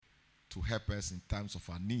to help us in times of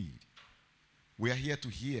our need. We are here to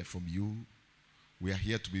hear from you. We are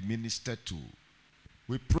here to be ministered to.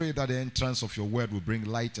 We pray that the entrance of your word will bring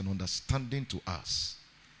light and understanding to us,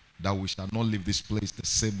 that we shall not leave this place the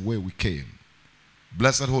same way we came.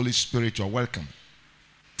 Blessed Holy Spirit, you are welcome.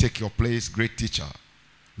 Take your place, great teacher.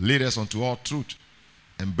 Lead us unto all truth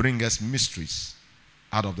and bring us mysteries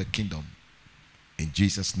out of the kingdom. In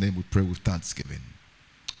Jesus' name we pray with thanksgiving.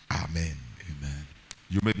 Amen. Amen.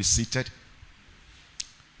 You may be seated.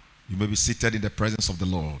 You may be seated in the presence of the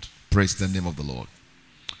Lord. Praise the name of the Lord.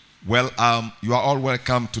 Well, you are all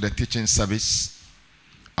welcome to the teaching service.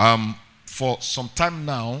 For some time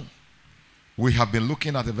now, we have been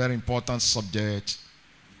looking at a very important subject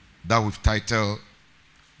that we've titled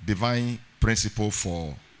Divine Principle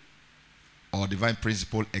Divine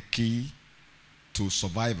Principle, a Key to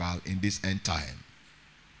Survival in this End Time.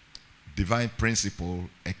 Divine Principle,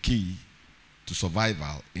 a Key to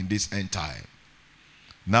Survival in this End Time.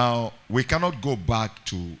 Now, we cannot go back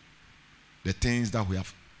to the things that we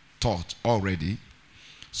have taught already.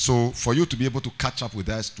 So for you to be able to catch up with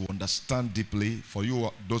us, to understand deeply, for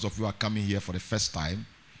you, those of you who are coming here for the first time,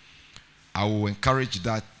 I will encourage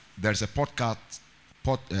that there's a podcast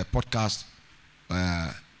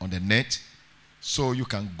on the net, so you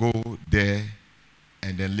can go there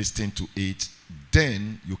and then listen to it.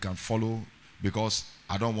 Then you can follow, because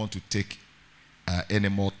I don't want to take any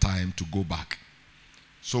more time to go back.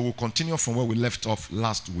 So we'll continue from where we left off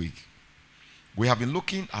last week. We have been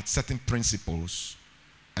looking at certain principles,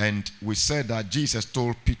 and we said that Jesus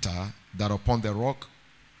told Peter that upon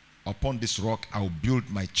this rock, I will build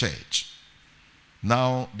my church.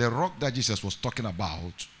 Now, the rock that Jesus was talking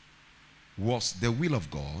about was the will of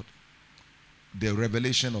God, the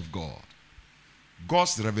revelation of God.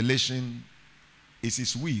 God's revelation is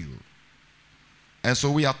his will. And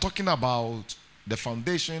so we are talking about the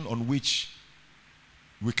foundation on which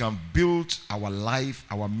we can build our life,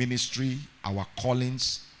 our ministry, our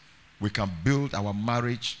callings. We can build our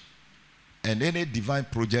marriage and any divine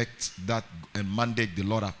project that and mandate the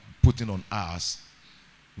Lord has put in on us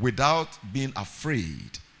without being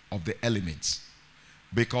afraid of the elements.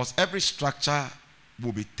 Because every structure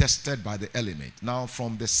will be tested by the element. Now,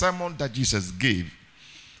 from the sermon that Jesus gave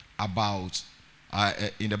about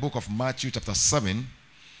in the book of Matthew chapter 7,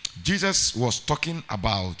 Jesus was talking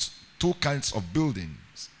about two kinds of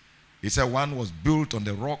buildings. He said one was built on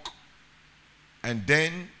the rock, and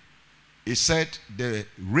then he said the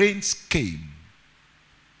rains came.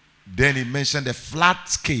 Then he mentioned the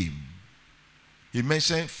floods came. He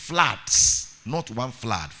mentioned floods, not one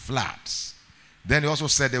flood, floods. Then he also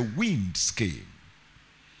said the winds came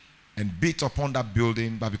and beat upon that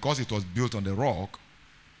building, but because it was built on the rock,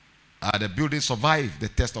 the building survived the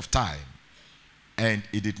test of time and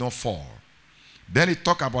it did not fall. Then he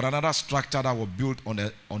talked about another structure that was built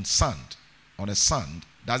on sand,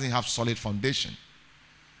 doesn't have solid foundation.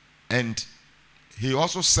 And he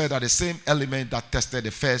also said that the same element that tested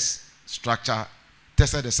the first structure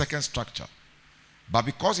tested the second structure. But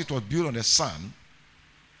because it was built on the sand,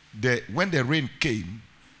 when the rain came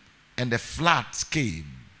and the floods came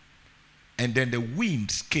and then the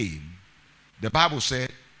winds came, the Bible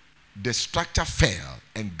said the structure fell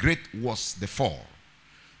and great was the fall.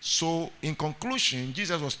 So in conclusion,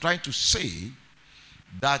 Jesus was trying to say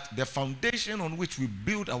that the foundation on which we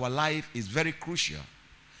build our life is very crucial,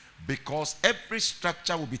 because every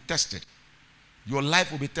structure will be tested. Your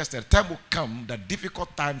life will be tested. Time will come that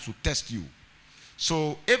difficult times will test you.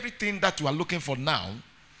 So everything that you are looking for now,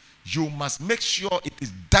 you must make sure it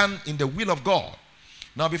is done in the will of God.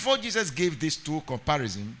 Now, before Jesus gave these two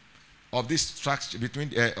comparisons of this structure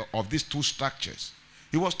of these two structures,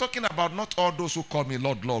 he was talking about not all those who call me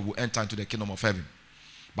Lord, Lord will enter into the kingdom of heaven,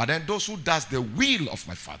 but then those who does the will of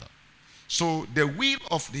my Father. So the will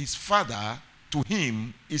of his Father to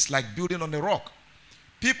him is like building on a rock.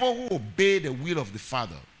 People who obey the will of the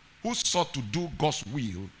Father, who sought to do God's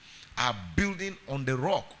will, are building on the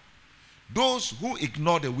rock. Those who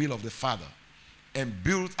ignore the will of the Father and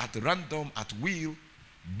build at random, at will,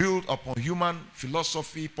 build upon human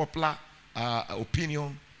philosophy, popular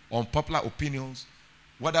opinion, unpopular opinions,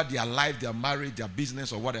 whether their life, their marriage, their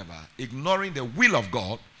business, or whatever, ignoring the will of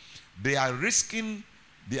God, they are risking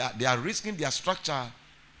their structure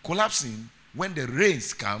collapsing when the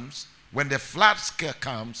rains comes, when the floods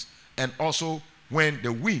comes, and also when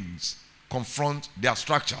the winds confront their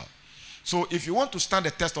structure. So if you want to stand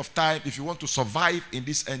the test of time, if you want to survive in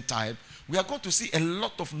this end time, we are going to see a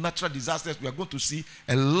lot of natural disasters. We are going to see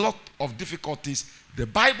a lot of difficulties. The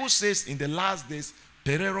Bible says in the last days,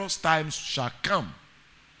 perilous times shall come.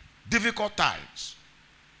 Difficult times.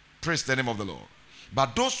 Praise the name of the Lord.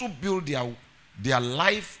 But those who build their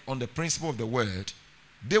life on the principle of the word,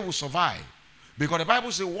 they will survive. Because the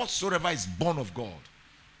Bible says, whatsoever is born of God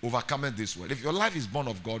overcometh this world. If your life is born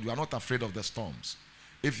of God, you are not afraid of the storms.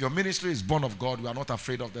 If your ministry is born of God, you are not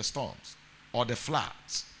afraid of the storms or the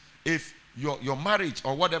floods. If your marriage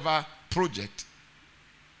or whatever project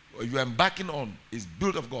you're embarking on is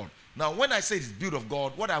built of God. Now, when I say it's built of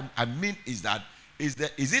God, what I mean is that, is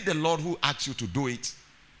it the Lord who asked you to do it?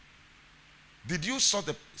 Did you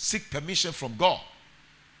seek permission from God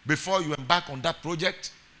before you embark on that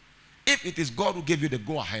project? If it is God who gave you the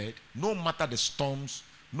go-ahead, no matter the storms,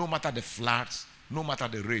 no matter the floods, no matter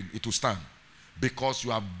the rain, it will stand. Because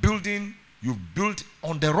you've built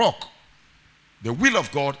on the rock. The will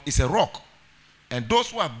of God is a rock. And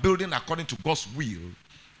those who are building according to God's will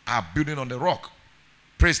are building on the rock.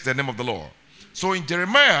 Praise the name of the Lord. So in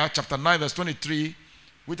Jeremiah chapter 9 verse 23,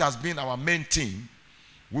 which has been our main theme,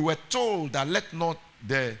 we were told that let not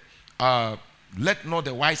the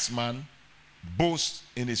wise man boast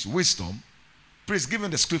in his wisdom. Please give me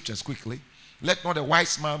the scriptures quickly. Let not the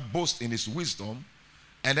wise man boast in his wisdom.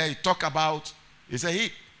 And then he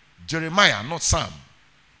said Jeremiah, not Sam.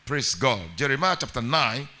 Praise God. Jeremiah chapter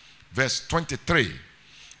 9 verse 23.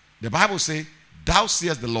 The Bible says, thou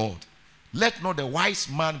sayest the Lord, let not the wise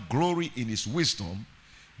man glory in his wisdom,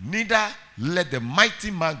 neither let the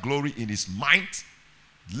mighty man glory in his might,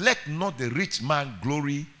 let not the rich man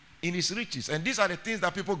glory in his riches. And these are the things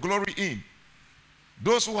that people glory in.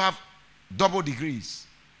 Those who have double degrees,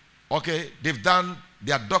 okay, they've done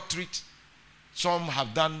their doctorate. Some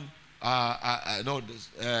have done,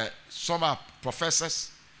 some are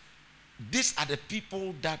professors. These are the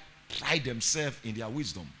people that pride themselves in their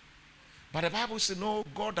wisdom. But the Bible says, no,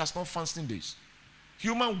 God does not fancy this.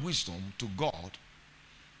 Human wisdom to God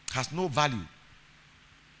has no value.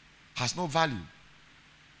 Has no value.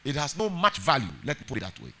 It has no much value. Let me put it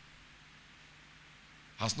that way.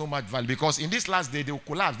 Has no much value. Because in this last day, they will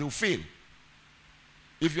collapse. They will fail.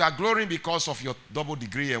 If you are glorying because of your double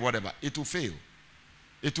degree or whatever, it will fail.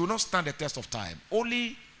 It will not stand the test of time.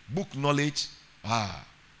 Only book knowledge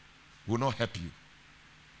will not help you.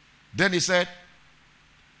 Then he said,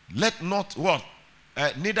 let not what?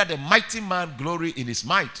 Neither the mighty man glory in his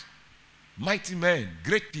might. Mighty men,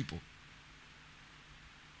 great people.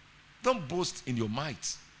 Don't boast in your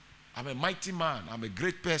might. I'm a mighty man. I'm a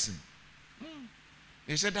great person.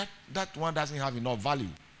 He said that one doesn't have enough value.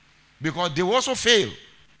 Because they will also fail.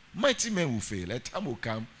 Mighty men will fail. A time will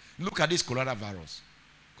come. Look at this coronavirus.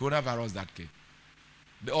 Coronavirus that came.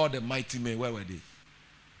 All the mighty men, where were they?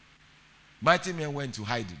 Mighty men went to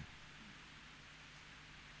hiding.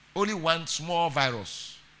 Only one small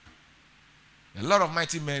virus. A lot of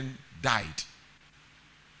mighty men died.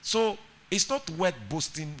 So it's not worth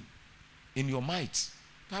boasting in your might.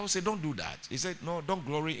 The Bible said, don't do that. He said, no, don't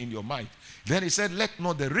glory in your might. Then he said, let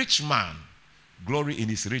not the rich man glory in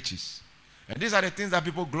his riches. And these are the things that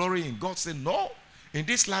people glory in. God said, no, in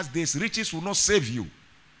these last days, riches will not save you.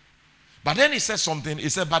 But then he said something. He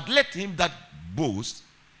said, but let him that boast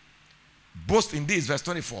in this, verse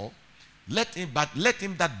 24, let him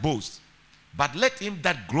that boast, but let him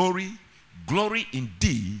that glory in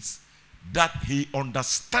this, that he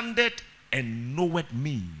understandeth and knoweth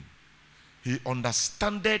me. He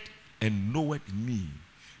understandeth and knoweth me.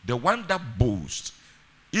 The one that boasts,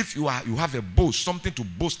 if you have a boast, something to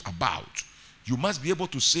boast about, you must be able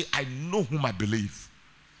to say, I know whom I believe.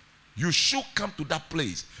 You should come to that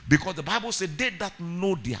place, because the Bible said, they that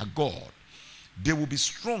know their God, they will be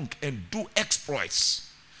strong and do exploits.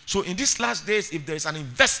 So in these last days, if there is an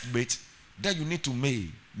investment that you need to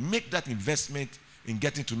make that investment in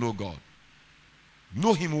getting to know God.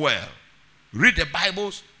 Know him well. Read the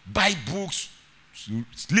Bibles, buy books,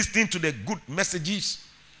 listen to the good messages,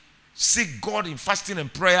 seek God in fasting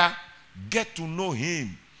and prayer, get to know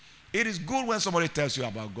him. It is good when somebody tells you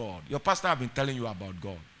about God. Your pastor has been telling you about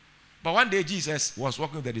God. But one day Jesus was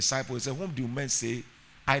walking with the disciples. He said, whom do men say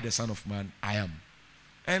I, the Son of Man, I am?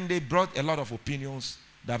 And they brought a lot of opinions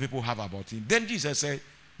that people have about him. Then Jesus said,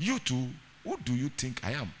 you too, who do you think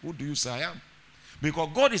I am? Who do you say I am? Because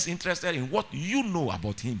God is interested in what you know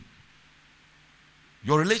about him.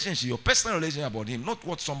 Your relationship, your personal relationship about him, not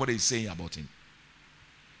what somebody is saying about him.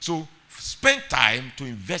 So spend time to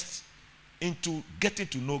invest into getting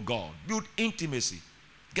to know God. Build intimacy.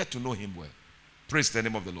 Get to know him well. Praise the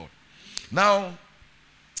name of the Lord. Now,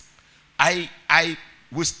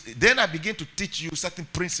 then I begin to teach you certain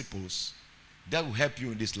principles that will help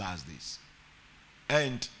you in these last days.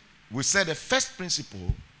 And we said the first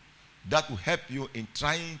principle that will help you in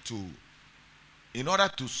order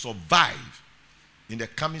to survive in the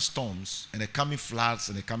coming storms and the coming floods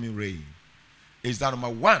and the coming rain, is that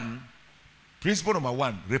principle number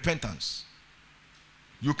one, repentance.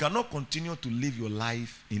 You cannot continue to live your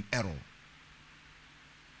life in error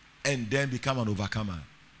and then become an overcomer.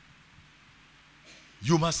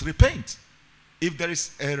 You must repent. If there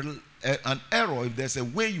is an error, if there's a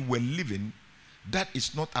way you were living that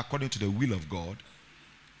is not according to the will of God,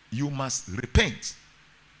 you must repent.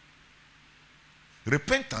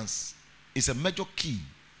 Repentance is a major key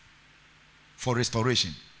for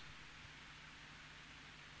restoration.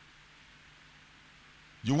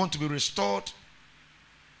 You want to be restored?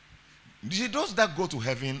 You see, those that go to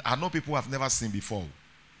heaven are not people who have never sinned before.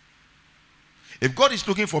 If God is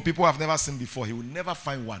looking for people who have never sinned before, he will never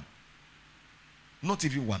find one. Not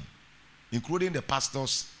even one. Including the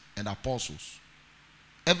pastors and apostles.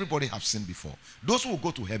 Everybody have sinned before. Those who will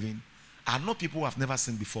go to heaven are not people who have never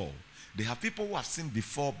sinned before. They have people who have sinned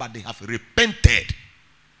before, but they have repented.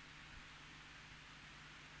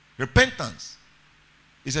 Repentance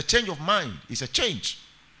is a change of mind. It's a change.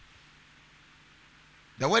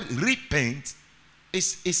 The word repent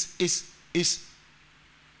is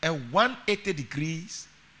a 180 degrees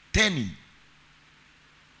turning.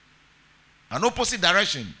 An opposite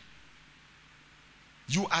direction.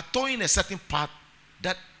 You are towing a certain path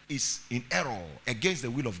that is in error against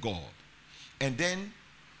the will of God. And then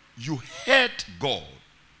you hate God.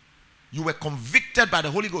 You were convicted by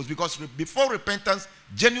the Holy Ghost, because before repentance,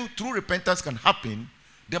 true repentance can happen,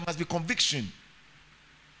 there must be conviction.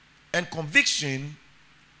 And conviction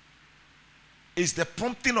is the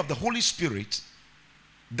prompting of the Holy Spirit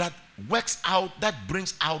that works out, that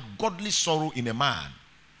brings out godly sorrow in a man.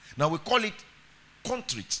 Now we call it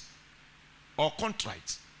contrite or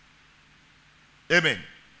contrite. Amen.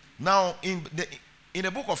 Now in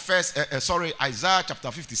the book of Isaiah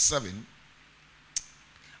chapter 57,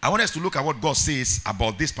 I want us to look at what God says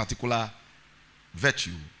about this particular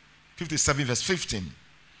virtue. 57 verse 15.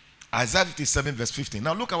 Isaiah 57 verse 15.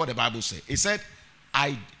 Now look at what the Bible says. It said,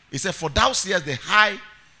 for thou seest the high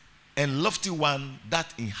and lofty one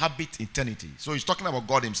that inhabit eternity. So he's talking about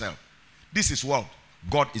God himself. This is what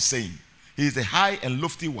God is saying. He is the high and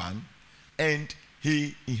lofty one, and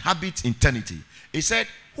he inhabits eternity. He said,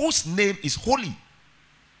 whose name is holy.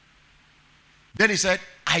 Then he said,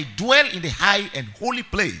 I dwell in the high and holy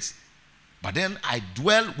place, but then I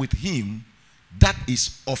dwell with him that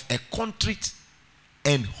is of a contrite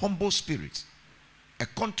and humble spirit. A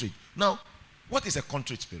contrite. Now, what is a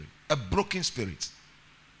contrite spirit? A broken spirit.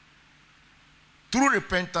 True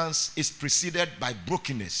repentance is preceded by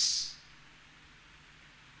brokenness.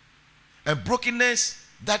 A brokenness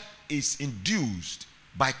that is induced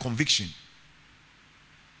by conviction.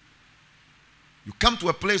 You come to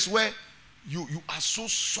a place where you are so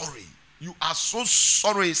sorry. You are so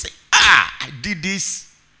sorry. You say, I did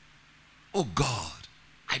this. Oh God,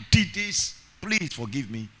 I did this. Please forgive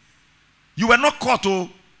me. You were not caught, oh.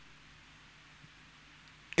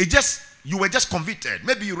 You were just convicted.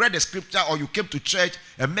 Maybe you read a scripture, or you came to church,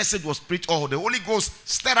 a message was preached, or the Holy Ghost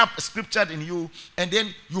stirred up a scripture in you, and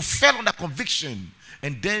then you fell under conviction,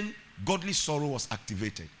 and then godly sorrow was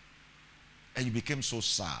activated. And you became so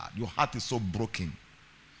sad. Your heart is so broken.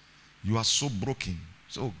 You are so broken.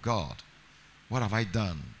 So, God, what have I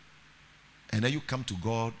done? And then you come to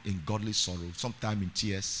God in godly sorrow, sometimes in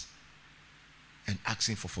tears, and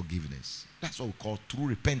asking for forgiveness. That's what we call true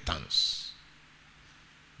repentance.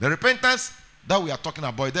 The repentance that we are talking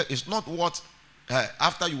about is not what,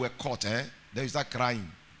 after you were caught, then you start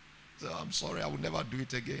crying. So, I'm sorry, I will never do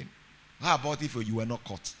it again. How about if you were not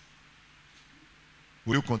caught?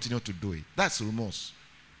 Will you continue to do it? That's remorse.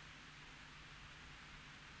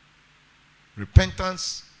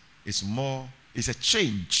 Repentance is a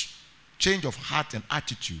change of heart and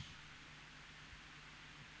attitude.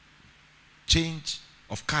 Change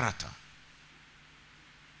of character.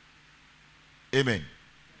 Amen.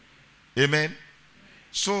 Amen.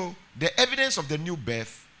 So the evidence of the new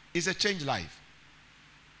birth is a changed life.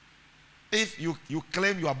 If you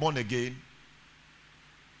claim you are born again,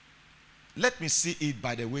 let me see it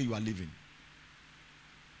by the way you are living.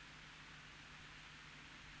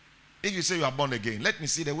 If you say you are born again, let me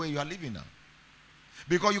see the way you are living now.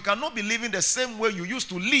 Because you cannot be living the same way you used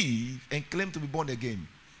to live and claim to be born again.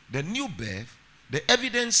 The new birth, the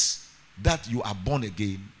evidence that you are born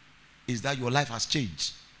again is that your life has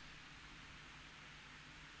changed.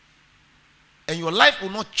 And your life will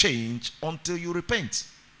not change until you repent.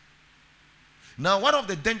 Now, one of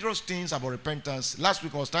the dangerous things about repentance, last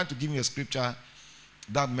week I was trying to give you a scripture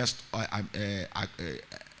that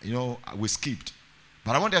we skipped.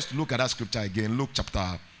 But I want us to look at that scripture again. Luke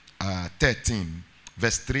chapter 13,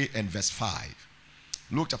 verse 3 and verse 5.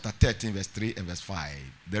 Luke chapter 13, verse 3 and verse 5.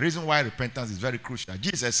 The reason why repentance is very crucial.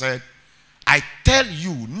 Jesus said, I tell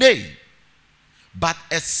you, nay, but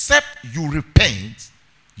except you repent,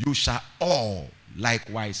 you shall all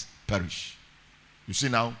likewise perish. You see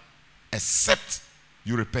now, except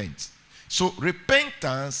you repent. So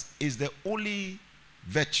repentance is the only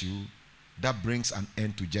virtue that brings an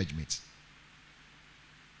end to judgment.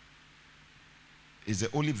 It's the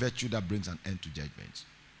only virtue that brings an end to judgment.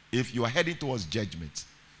 If you are heading towards judgment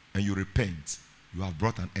and you repent, you have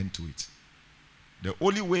brought an end to it. The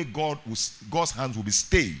only way God's hands will be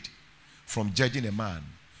stayed from judging a man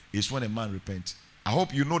is when a man repents. I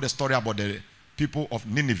hope you know the story about the people of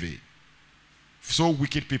Nineveh. So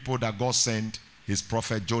wicked people that God sent his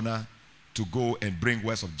prophet Jonah to go and bring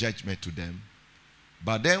words of judgment to them.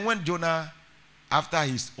 But then when Jonah, after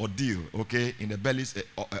his ordeal, in the bellies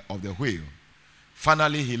of the whale,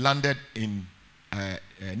 finally he landed in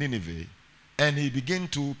Nineveh, and he began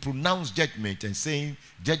to pronounce judgment and saying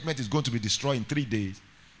judgment is going to be destroyed in 3 days.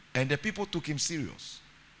 And the people took him serious.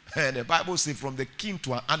 And the Bible says from the king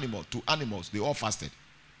to animals, they all fasted.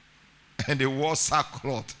 And they wore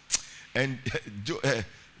sackcloth. And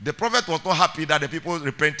the prophet was not happy that the people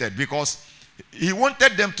repented because he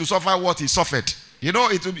wanted them to suffer what he suffered. You know,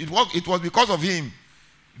 it was because of him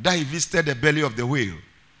that he visited the belly of the whale.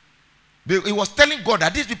 He was telling God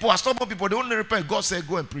that these people are stubborn people, they only repent. God said,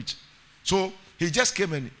 go and preach. So he just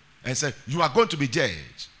came in and said, you are going to be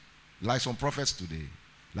judged. Like some prophets today,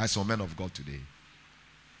 like some men of God today.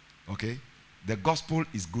 Okay? The gospel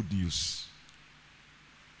is good news.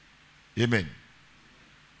 Amen.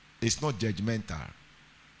 It's not judgmental.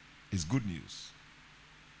 It's good news.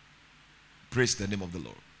 Praise the name of the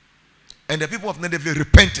Lord. And the people of Nineveh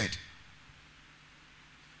repented.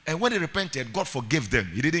 And when they repented, God forgave them.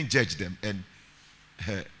 He didn't judge them. And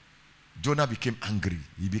Jonah became angry.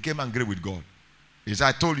 He became angry with God. He said,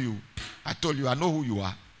 I told you, I know who you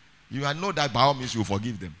are. I know that by all means you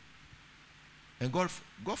forgive them. And God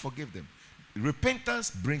forgave them. Repentance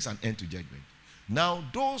brings an end to judgment. Now,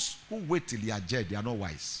 those who wait till they are judged, they are not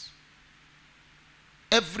wise.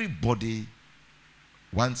 Everybody,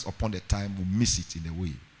 once upon a time, will miss it in a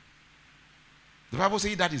way. The Bible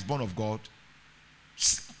says that is born of God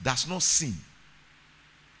does not sin.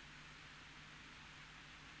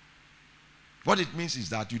 What it means is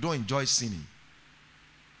that you don't enjoy sinning.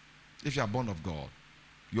 If you are born of God,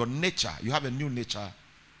 your nature, you have a new nature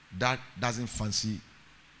that doesn't fancy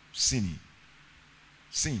sinning.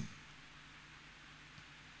 Sin.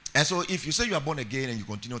 And so if you say you are born again and you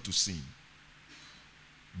continue to sin,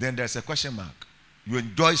 then there's a question mark. You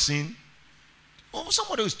enjoy sin. Oh,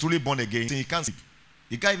 somebody who is truly born again, he can't sleep.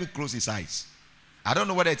 He can't even close his eyes. I don't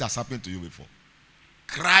know whether it has happened to you before.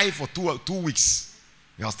 Cry for two weeks.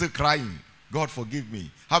 You are still crying. God forgive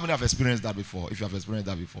me. How many have experienced that before? If you have experienced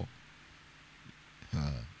that before.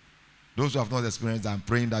 Those who have not experienced that, I'm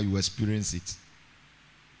praying that you experience it.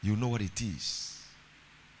 You know what it is.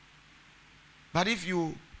 But if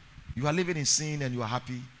you are living in sin and you are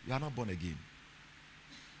happy, you are not born again.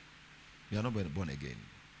 You are not born again.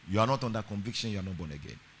 You are not under conviction, you are not born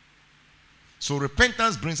again. So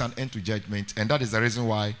repentance brings an end to judgment, and that is the reason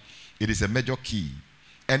why it is a major key.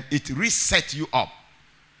 And it resets you up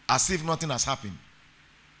as if nothing has happened.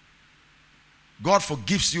 God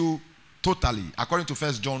forgives you totally, according to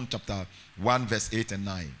 1 John chapter 1, verse 8 and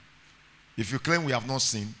 9. If you claim we have not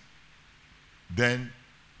sinned, then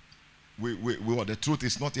the truth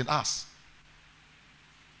is not in us.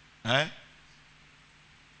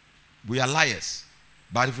 We are liars.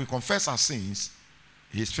 But if we confess our sins,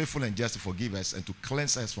 He is faithful and just to forgive us and to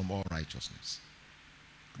cleanse us from all righteousness.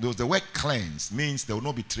 The word cleanse means there will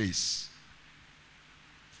not be trace.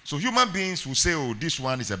 So human beings will say, oh, this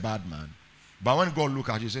one is a bad man. But when God looks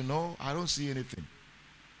at you, say, no, I don't see anything.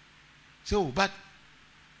 So, but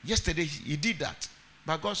yesterday he did that.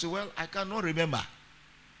 But God said, well, I cannot remember.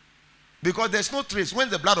 Because there's no trace. When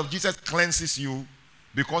the blood of Jesus cleanses you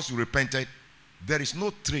because you repented, there is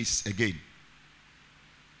no trace again.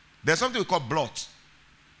 There's something we call blot.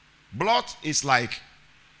 Blot is like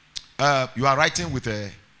you are writing with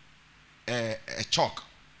a chalk.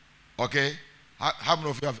 Okay? How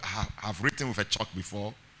many of you have written with a chalk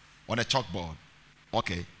before? On a chalkboard.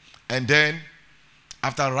 Okay. And then,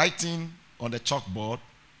 after writing on the chalkboard,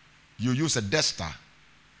 you use a duster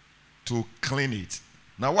to clean it.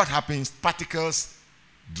 Now what happens? Particles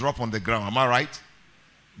drop on the ground. Am I right?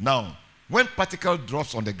 Now, when particle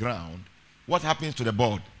drops on the ground, what happens to the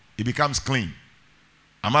board? It becomes clean.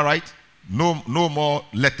 Am I right? No more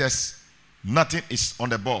letters. Nothing is on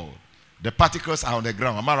the board. The particles are on the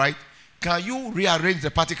ground. Am I right? Can you rearrange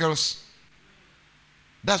the particles?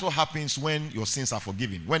 That's what happens when your sins are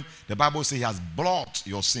forgiven. When the Bible says he has blotted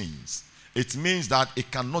your sins, it means that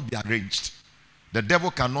it cannot be arranged. The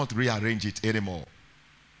devil cannot rearrange it anymore.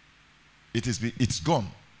 It's gone.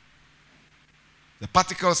 The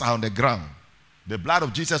particles are on the ground. The blood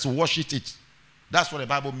of Jesus washed it. That's what the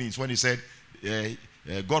Bible means when he said,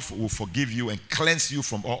 God will forgive you and cleanse you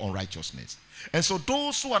from all unrighteousness. And so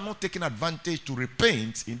those who are not taking advantage to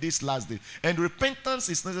repent in this last day, and repentance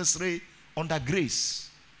is necessary under grace.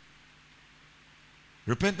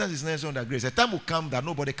 Repentance is necessary under grace. A time will come that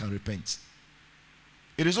nobody can repent.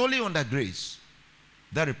 It is only under grace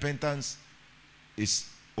that repentance is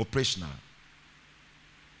operational.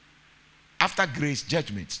 After grace,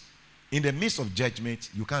 judgment. In the midst of judgment,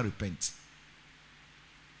 you can't repent.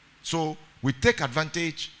 So we take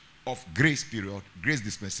advantage of grace period, grace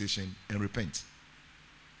dispensation, and repent.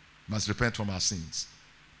 Must repent from our sins.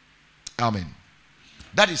 Amen.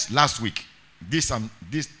 That is last week. This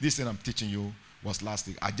thing I'm teaching you was last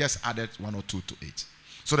week. I just added 1 or 2 to it.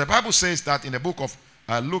 So the Bible says that in the book of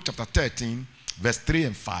Luke chapter 13, verse 3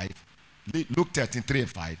 and 5, Luke 13, 3 and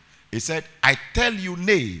 5, it said, I tell you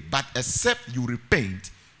nay, but except you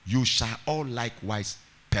repent, you shall all likewise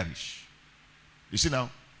perish. You see now,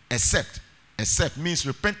 except means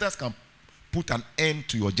repentance can put an end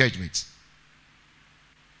to your judgment.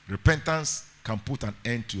 Repentance can put an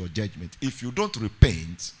end to your judgment. If you don't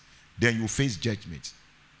repent, then you face judgment.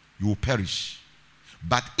 You will perish.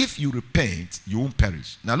 But if you repent, you won't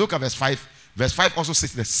perish. Now look at verse 5. Verse 5 also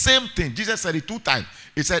says the same thing. Jesus said it 2 times.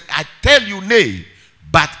 He said, I tell you nay,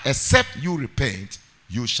 but except you repent,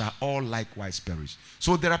 you shall all likewise perish.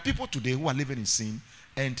 So there are people today who are living in sin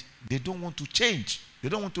and they don't want to change. They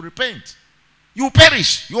don't want to repent. You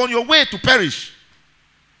perish. You're on your way to perish.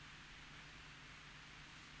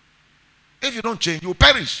 If you don't change, you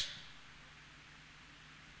perish.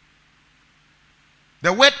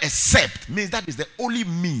 The word except means that is the only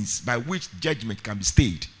means by which judgment can be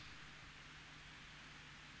stayed.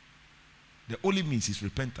 The only means is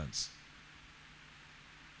repentance.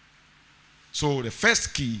 So the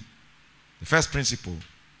first key, the first principle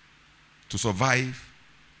to survive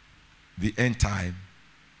the end time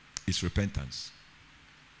is repentance.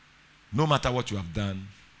 No matter what you have done,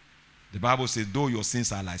 the Bible says, though your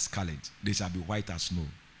sins are like scarlet, they shall be white as snow.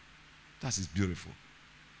 That is beautiful.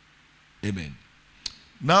 Amen.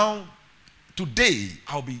 Now, today,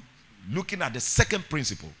 I'll be looking at the second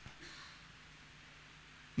principle.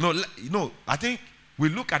 No, I think we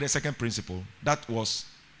look at the second principle. That was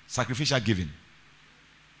sacrificial giving.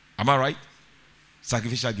 Am I right?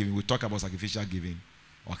 Sacrificial giving. We talk about sacrificial giving.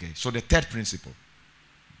 Okay, so the third principle.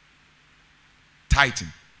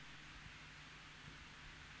 Tithing.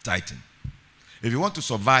 If you want to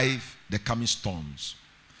survive the coming storms,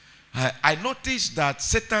 I noticed that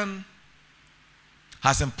Satan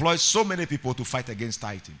has employed so many people to fight against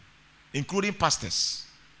tithing, including pastors.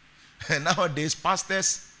 And nowadays,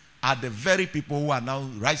 pastors are the very people who are now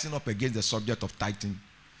rising up against the subject of tithing.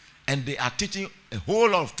 And they are teaching a whole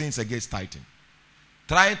lot of things against tithing,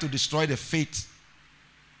 trying to destroy the faith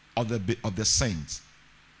of the saints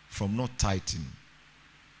from not tithing.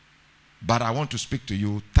 But I want to speak to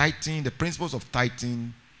you. Tithing, the principles of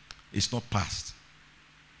tithing is not past.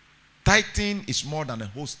 Tithing is more than a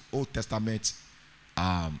whole Old Testament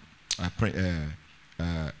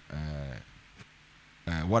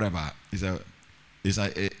whatever.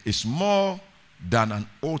 It's more than an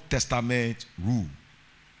Old Testament rule.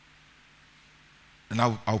 And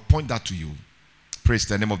I'll point that to you. Praise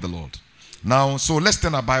the name of the Lord. Now, so let's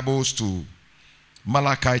turn our Bibles to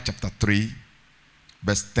Malachi chapter 3,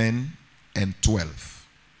 verse 10 and 12.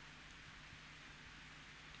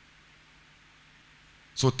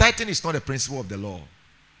 So tithing is not a principle of the law.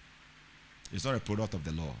 It's not a product of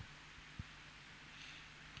the law.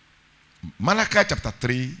 Malachi chapter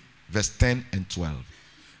 3, verse 10 and 12.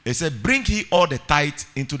 It said, bring ye all the tithe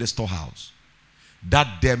into the storehouse,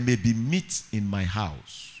 that there may be meat in my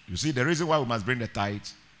house. You see, the reason why we must bring the tithe,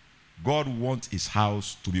 God wants his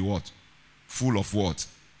house to be what? Full of what?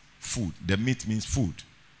 Food. The meat means food.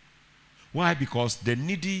 Why? Because the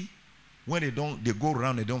needy, when they go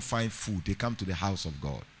around, they don't find food, they come to the house of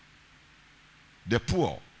God. The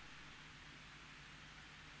poor,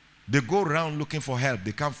 they go around looking for help,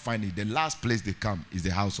 they can't find it. The last place they come is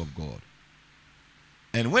the house of God.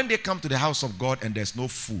 And when they come to the house of God and there's no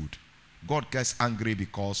food, God gets angry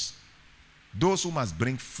because those who must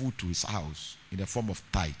bring food to his house in the form of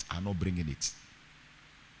tithe are not bringing it.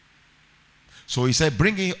 So he said,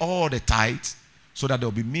 bring in all the tithe so that there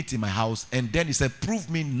will be meat in my house. And then he said, prove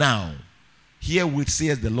me now, herewith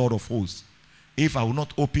says the Lord of hosts, if I will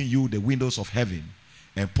not open you the windows of heaven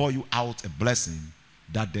and pour you out a blessing,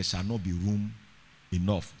 that there shall not be room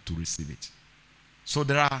enough to receive it. So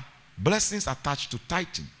there are blessings attached to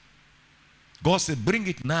tithing. God said, bring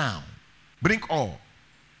it now. Bring all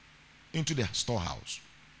into the storehouse.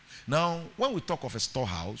 Now, when we talk of a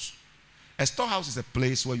storehouse is a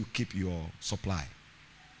place where you keep your supply.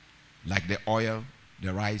 Like the oil,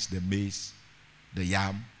 the rice, the maize, the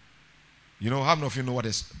yam. How many of you know what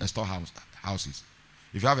a storehouse is?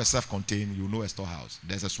 If you have a self-contained, you know a storehouse.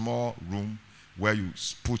 There's a small room where you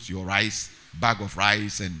put your rice, bag of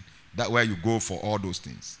rice, and that where you go for all those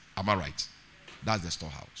things. Am I right? That's the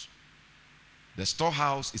storehouse. The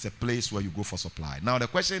storehouse is a place where you go for supply. Now, the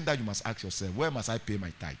question that you must ask yourself, where must I pay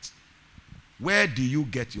my tithe? Where do you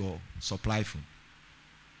get your supply from?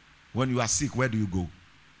 When you are sick, where do you go?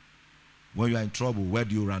 When you are in trouble, where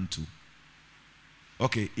do you run to?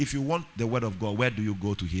 Okay, if you want the word of God, where do you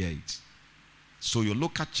go to hear it? So your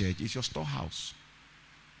local church is your storehouse.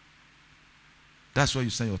 That's where you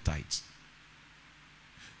send your tithes.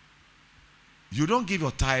 You don't give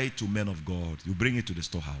your tithe to men of God. You bring it to the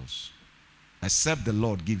storehouse. Except the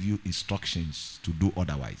Lord give you instructions to do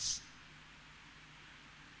otherwise.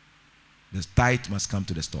 The tithe must come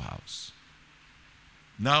to the storehouse.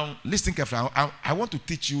 Now, listen carefully. I want to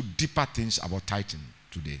teach you deeper things about tithing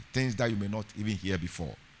today. Things that you may not even hear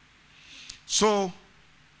before. So,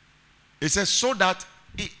 it says, so that,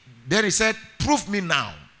 then he said, prove me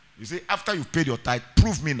now. You see, after you've paid your tithe,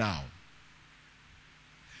 prove me now.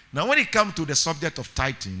 Now, when it comes to the subject of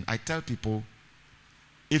tithing, I tell people,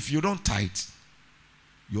 if you don't tithe,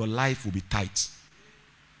 your life will be tight.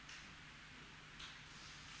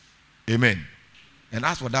 Amen. And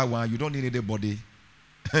as for that one, you don't need anybody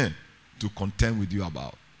to contend with you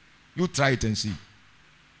about. You try it and see.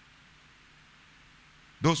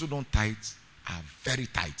 Those who don't tithe are very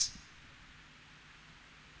tight.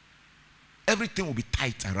 Everything will be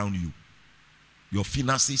tight around you. Your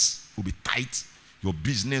finances will be tight. Your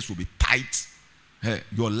business will be tight.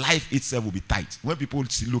 Your life itself will be tight. When people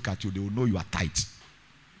look at you, they will know you are tight.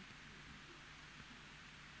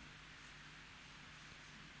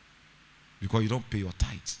 Because you don't pay your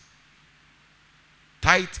tithe.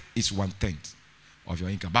 Tithe is 1/10 of your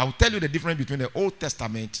income. But I will tell you the difference between the Old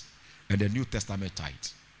Testament and the New Testament tithe.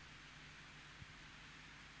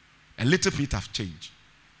 A little bit have changed.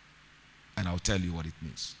 And I'll tell you what it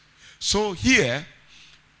means. So here,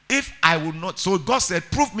 if I will not, so God said,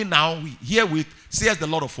 prove me now herewith, says the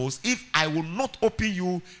Lord of hosts, if I will not open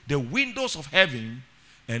you the windows of heaven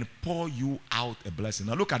and pour you out a blessing.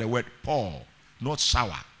 Now look at the word pour, not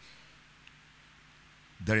shower.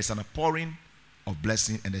 There is an outpouring of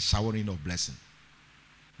blessing and a showering of blessing.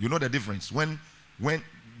 You know the difference. When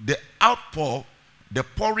the outpour, the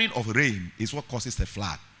pouring of rain is what causes a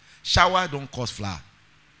flood. Shower don't cause flood.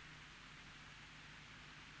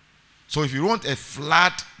 So if you want a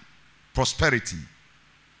flood prosperity,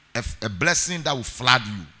 a blessing that will flood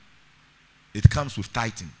you, it comes with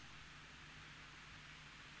tithing.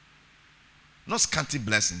 Not scanty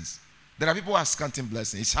blessings. There are people who are scanty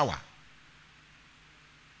blessings. It's shower.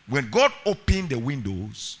 When God opened the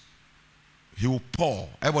windows, he will pour.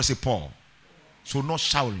 Everybody say pour. So not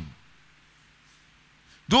showering.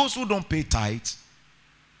 Those who don't pay tithe,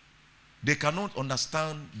 they cannot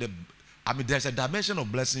understand there's a dimension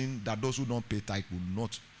of blessing that those who don't pay tithe will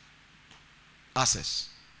not access.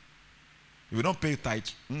 If you don't pay tithe,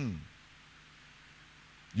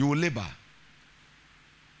 you will labor.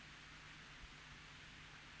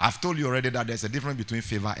 I've told you already that there's a difference between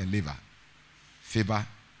favor and labor.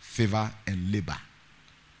 Favor and labor.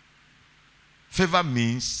 Favor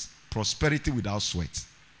means prosperity without sweat.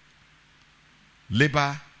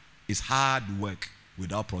 Labor is hard work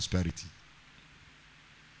without prosperity.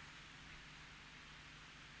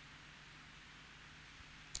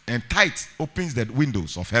 And tithe opens the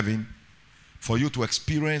windows of heaven for you to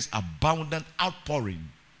experience abundant outpouring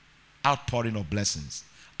of blessings.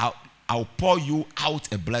 I'll pour you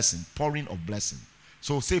out a blessing, pouring of blessing.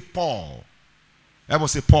 So say pour. Everyone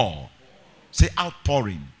say pour. Say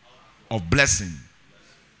outpouring of blessing.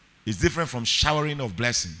 It's different from showering of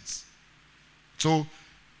blessings. So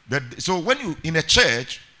when you in a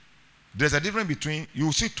church, there's a difference between,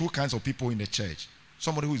 you see two kinds of people in the church.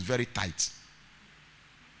 Somebody who is very tight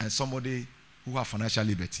and somebody who has financial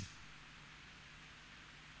liberty.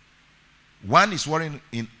 One is worrying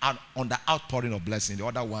on the outpouring of blessing. The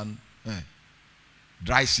other one,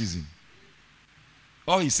 dry season.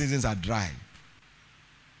 All his seasons are dry.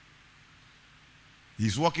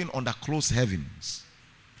 He's walking under closed heavens.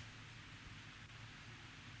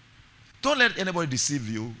 Don't let anybody deceive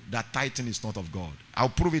you that tithing is not of God. I'll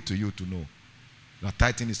prove it to you to know that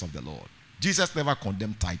tithing is of the Lord. Jesus never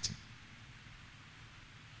condemned tithing.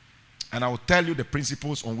 And I will tell you the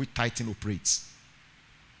principles on which tithing operates.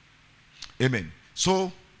 Amen.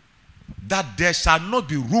 So, that there shall not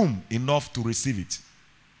be room enough to receive it.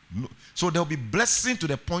 No. So there will be blessing to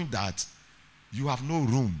the point that you have no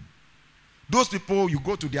room. Those people, you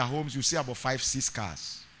go to their homes, you see about 5, 6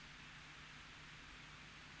 cars.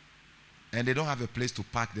 And they don't have a place to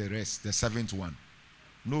park the rest, the 7th one.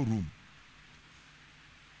 No room.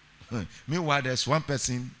 Meanwhile, there's one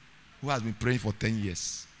person who has been praying for 10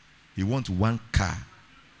 years. He wants one car.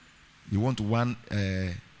 He wants one,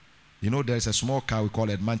 there's a small car we call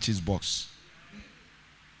it Manchis box.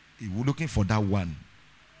 He was looking for that one.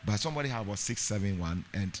 But somebody has about 6, 7 one,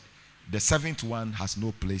 and the 7th one has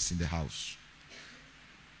no place in the house.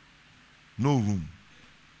 No room.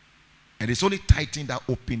 And it's only tithing that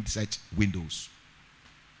opens such windows.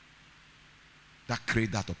 That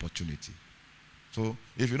create that opportunity. So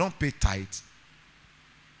if you don't pay tithe,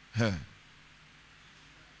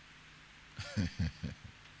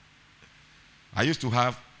 I used to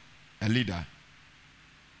have a leader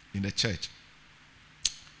in the church.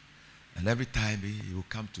 And every time he would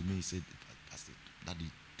come to me, he said,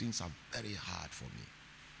 Daddy, things are very hard for me.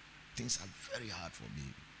 Things are very hard for me.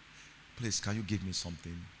 Please, can you give me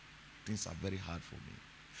something? Things are very hard for me.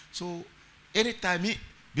 So, anytime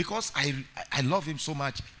because I love him so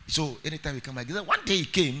much, so anytime he comes like that, one day he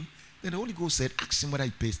came, then the Holy Ghost said, ask him whether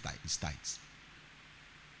he pays his tithes.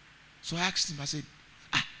 So I asked him, I said,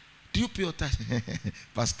 do you pay your tithes?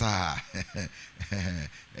 Pastor,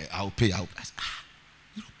 I'll pay. I said,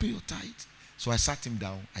 you don't pay your tithes? So I sat him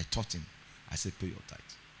down, I taught him. I said, pay your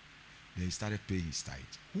tithes. Then he started paying his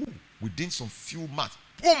tithes. Within some few months,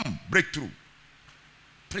 boom, breakthrough.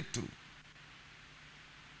 Breakthrough.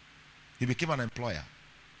 He became an employer.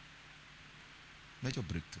 Major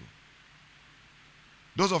breakthrough.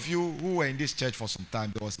 Those of you who were in this church for some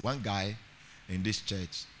time, there was one guy in this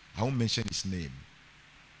church. I won't mention his name.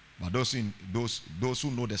 But those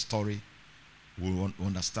who know the story will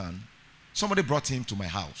understand. Somebody brought him to my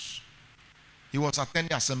house. He was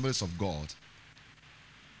attending Assemblies of God.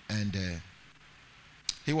 And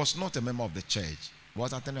he was not a member of the church. He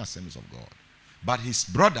was attending Assemblies of God. But his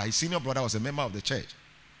senior brother, was a member of the church.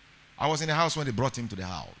 I was in the house when they brought him to the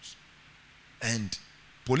house. And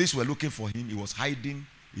police were looking for him. He was hiding.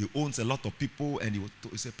 He owns a lot of people. And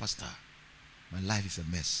he said, Pastor, my life is a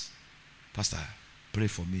mess. Pastor, pray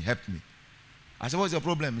for me. Help me. I said, what's your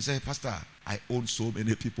problem? He said, Pastor, I own so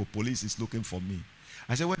many people. Police is looking for me.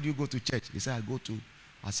 I said, where do you go to church? He said, I go to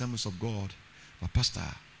Assemblies of God. But Pastor,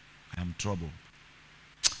 I am in trouble.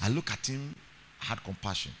 I look at him. I had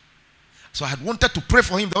compassion. So I had wanted to pray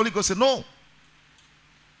for him. The Holy Ghost said, no.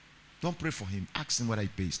 Don't pray for him. Ask him whether he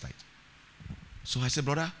pays tithe. So I said,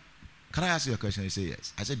 brother, can I ask you a question? He said,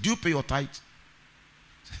 yes. I said, do you pay your tithe?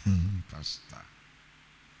 Pastor,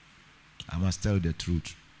 I must tell you the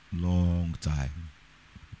truth. Long time.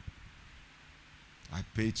 I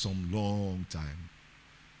paid some long time.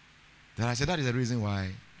 Then I said, that is the reason why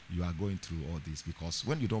you are going through all this. Because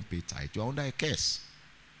when you don't pay tithe, you are under a curse.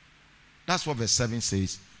 That's what verse 7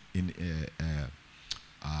 says in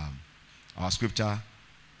our scripture,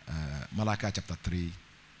 Malachi chapter 3.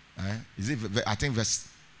 Is it? I think verse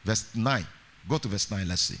 9. Go to verse 9,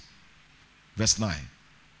 let's see. Verse 9.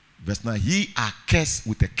 Verse 9. Ye are cursed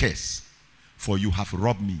with a curse, for you have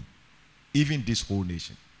robbed me, even this whole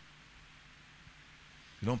nation.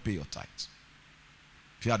 You don't pay your tithes.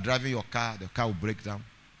 If you are driving your car, the car will break down.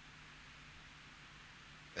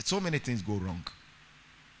 So many things go wrong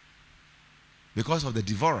because of the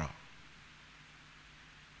devourer.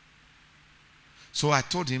 So I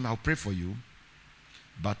told him, I'll pray for you,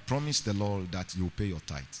 but promise the Lord that you'll pay your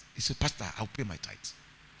tithe. He said, Pastor, I'll pay my tithe.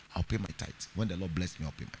 I'll pay my tithe. When the Lord bless me,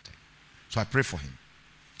 I'll pay my tithe. So I prayed for him,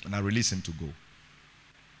 and I released him to go.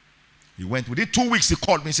 He went. Within 2 weeks, he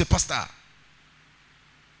called me and said, Pastor,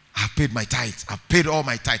 I've paid my tithe. I've paid all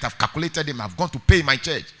my tithe. I've calculated him. I've gone to pay my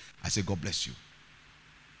church. I said, God bless you.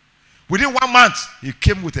 Within 1 month, he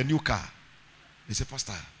came with a new car. He said,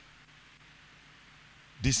 Pastor,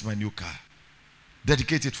 this is my new car.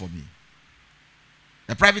 Dedicate it for me.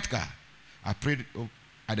 A private car. I prayed,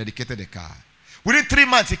 I dedicated the car. Within 3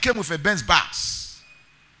 months, he came with a Benz bus.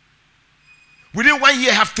 Within 1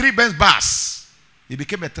 year, I have 3 Benz bus. He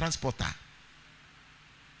became a transporter.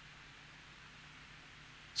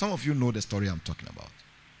 Some of you know the story I'm talking about.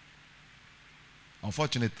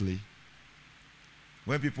 Unfortunately,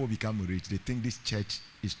 when people become rich, they think this church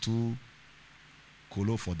is too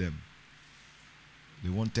colo for them. They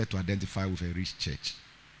wanted to identify with a rich church.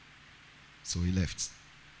 So he left.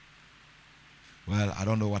 Well, I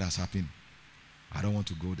don't know what has happened. I don't want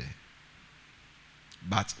to go there.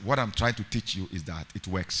 But what I'm trying to teach you is that it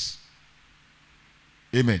works.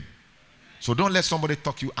 Amen. So don't let somebody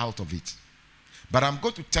talk you out of it. But I'm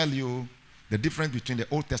going to tell you the difference between the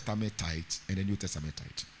Old Testament tithe and the New Testament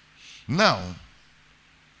tithe. Now,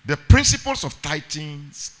 the principles of tithing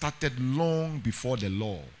started long before the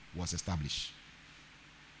law was established.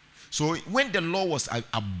 So when the law was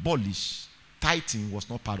abolished, tithing was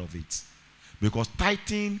not part of it. Because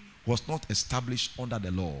tithing was not established under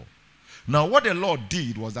the law. Now what the law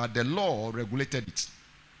did was that the law regulated it.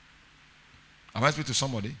 Am I speaking to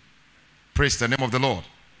somebody? Praise the name of the Lord.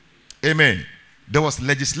 Amen. There was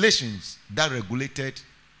legislations that regulated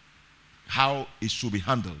how it should be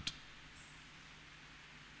handled.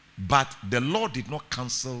 But the law did not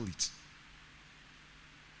cancel it.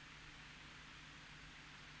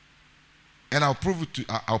 And I'll prove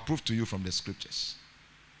to you from the scriptures.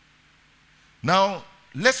 Now,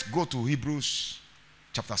 let's go to Hebrews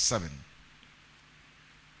chapter 7.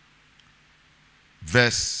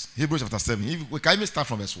 Hebrews chapter 7. We can even start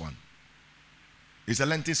from verse 1. It's a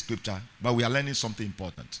lengthy scripture, but we are learning something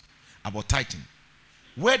important about tithing.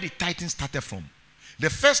 Where did tithing started from? The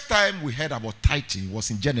first time we heard about tithing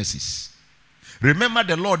was in Genesis. Remember,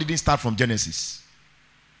 the law didn't start from Genesis.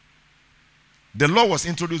 The law was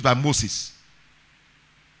introduced by Moses.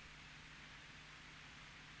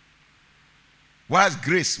 Whereas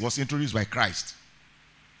grace was introduced by Christ.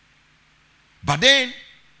 But then,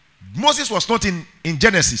 Moses was not in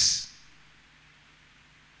Genesis.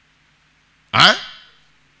 Huh?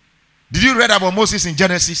 Did you read about Moses in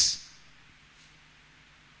Genesis?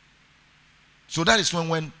 So that is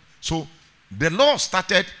when so the law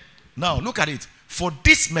started. Now look at it. For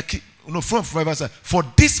this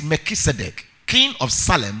Melchizedek, king of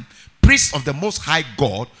Salem, priest of the Most High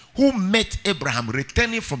God, who met Abraham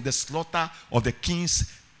returning from the slaughter of the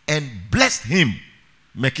kings and blessed him.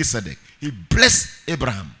 Melchizedek, he blessed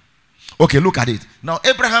Abraham. Okay, look at it. Now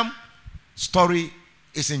Abraham's story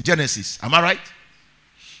is in Genesis. Am I right?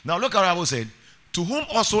 Now look at what I was saying. To whom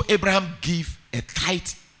also Abraham gave a tithe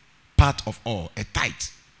part of all. A tithe.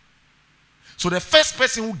 So the first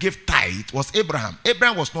person who gave tithe was Abraham.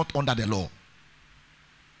 Abraham was not under the law.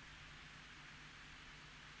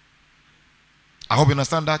 I hope you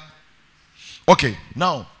understand that. Okay,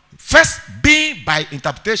 now, first being by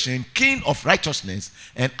interpretation king of righteousness,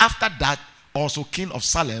 and after that also king of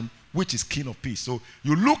Salem, which is king of peace. So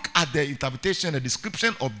you look at the interpretation, the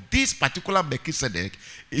description of this particular Melchizedek,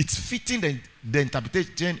 it's fitting the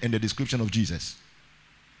interpretation and the description of Jesus.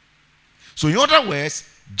 So in other words,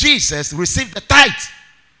 Jesus received the tithe.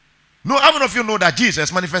 No, how many of you know that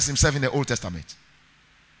Jesus manifests himself in the Old Testament?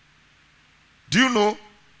 Do you know?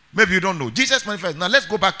 Maybe you don't know. Jesus manifests. Now let's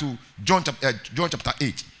go back to John chapter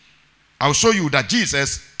 8. I'll show you that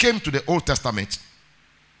Jesus came to the Old Testament.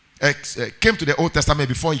 Came to the Old Testament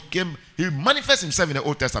before he came. He manifests himself in the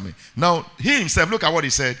Old Testament. Now, he himself, look at what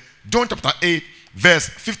he said. John chapter 8, verse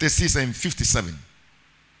 56 and 57.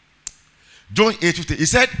 John 8, 50. He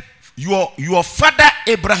said, your father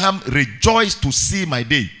Abraham rejoiced to see my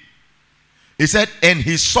day. He said, and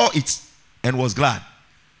he saw it and was glad.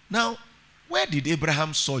 Now, where did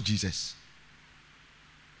Abraham saw Jesus?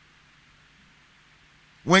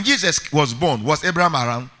 When Jesus was born, was Abraham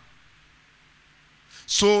around?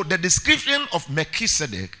 So the description of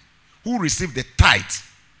Melchizedek, who received the tithe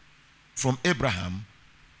from Abraham,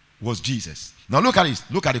 was Jesus. Now look at it.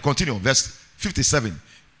 Look at it. Continue. Verse 57.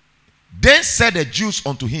 Then said the Jews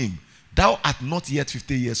unto him, thou art not yet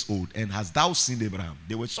 50 years old, and hast thou seen Abraham?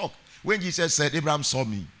 They were shocked. When Jesus said, Abraham saw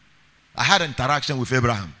me. I had an interaction with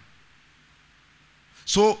Abraham.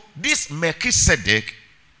 So this Melchizedek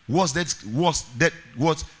was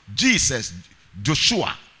Jesus,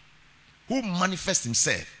 Joshua, who manifests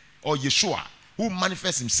himself, or Yeshua, who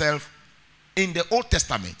manifests himself in the Old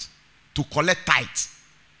Testament to collect tithes.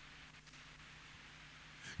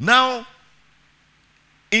 Now,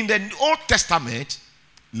 in the Old Testament,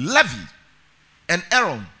 Levi and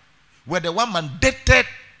Aaron were the one mandated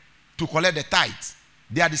to collect the tithes.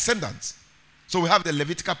 They are descendants. So we have the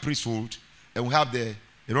Levitical priesthood and we have the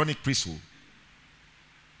Aaronic priesthood.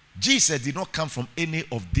 Jesus did not come from any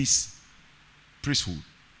of this priesthood.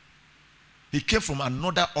 He came from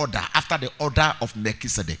another order after the order of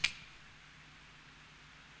Melchizedek.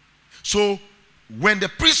 So, when the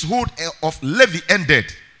priesthood of Levi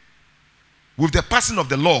ended with the passing of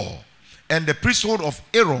the law, and the priesthood of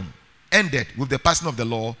Aaron ended with the passing of the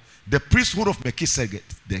law, the priesthood of Melchizedek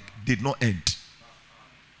did not end.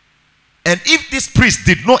 And if this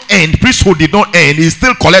priesthood did not end, he's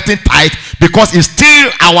still collecting tithe because he's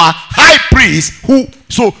still our high priest.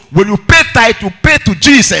 So when you pay tithe, you pay to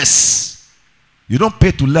Jesus. You don't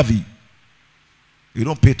pay to Levi. You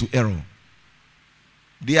don't pay to Aaron.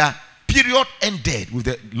 They are period ended with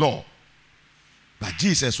the law. But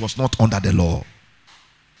Jesus was not under the law.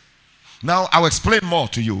 Now, I'll explain more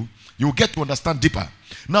to you. You'll get to understand deeper.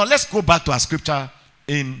 Now, let's go back to our scripture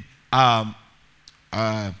in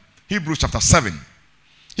Hebrews chapter 7.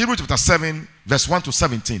 Hebrews chapter 7, verse 1 to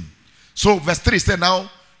 17. So, verse 3 said, now,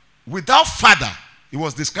 without father, he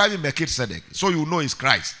was describing Melchizedek, so you know it's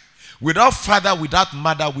Christ. Without father, without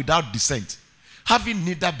mother, without descent, having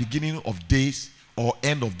neither beginning of days or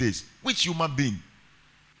end of days. Which human being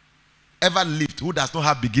ever lived who does not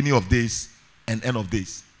have beginning of days and end of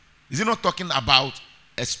days? Is he not talking about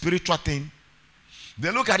a spiritual thing?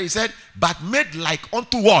 Then look at it, he said, but made like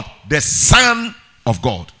unto what? The Son of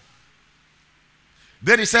God.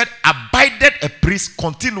 Then he said, abided a priest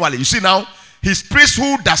continually. You see now, his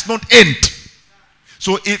priesthood does not end.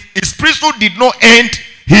 So if his priesthood did not end,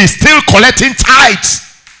 he is still collecting tithes.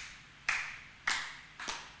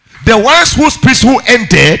 The ones whose priesthood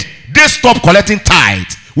ended, they stopped collecting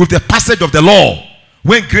tithes with the passage of the law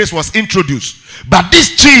when grace was introduced. But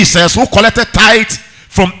this Jesus who collected tithes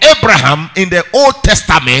from Abraham in the Old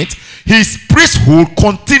Testament, his priesthood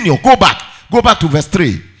continued. Go back to verse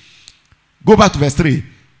 3. Go back to verse 3.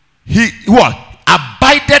 He what?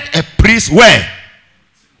 Abided a priest where?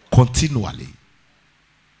 Continually.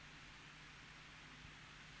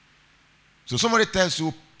 So somebody tells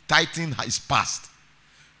you tithing is past.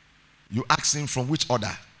 You ask him from which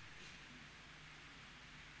order?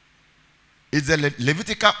 It's the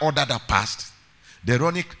Levitical order that passed, the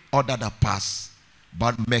Aaronic order that passed,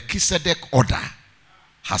 but Melchizedek order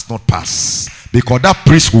has not passed because that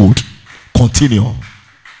priesthood continue.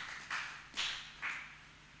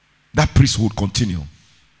 That priesthood continue.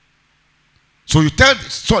 So you tell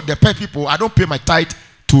the people, I don't pay my tithe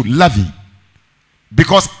to Levi.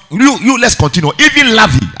 Because you let's continue. Even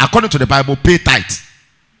Levi, according to the Bible, pay tithe.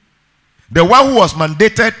 The one who was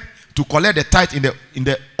mandated to collect the tithe in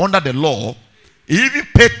the under the law, he even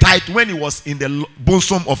paid tithe when he was in the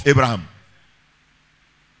bosom of Abraham.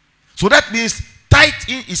 So that means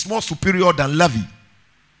tithing is more superior than Levi,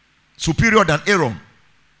 superior than Aaron.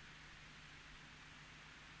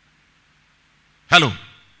 Hello.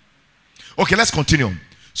 Okay, let's continue.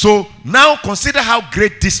 So now consider how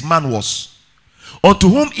great this man was, unto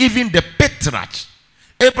whom even the patriarch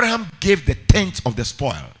Abraham gave the tenth of the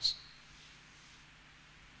spoils.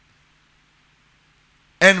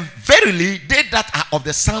 And verily, they that are of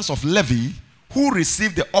the sons of Levi, who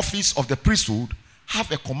receive the office of the priesthood,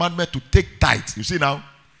 have a commandment to take tithes. You see now,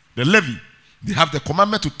 the Levi, they have the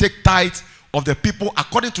commandment to take tithes of the people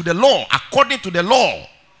according to the law. According to the law,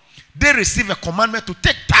 they receive a commandment to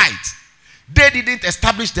take tithes. They didn't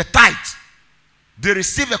establish the tithe. They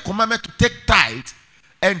receive a commandment to take tithe,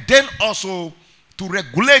 and then also to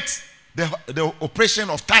regulate the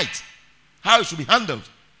operation of tithe, how it should be handled.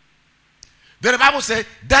 Then the Bible says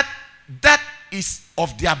that is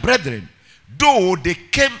of their brethren, though they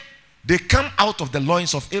come out of the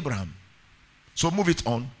loins of Abraham. So move it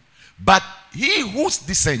on. But he whose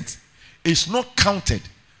descent is not counted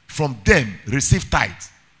from them receive tithe.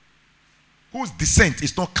 Whose descent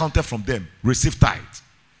is not counted from them receive tithe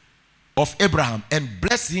of Abraham, and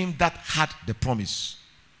bless him that had the promise.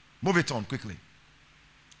 Move it on quickly.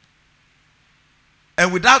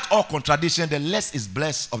 And without all contradiction, the less is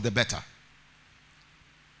blessed of the better.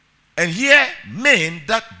 And here men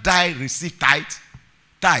that die receive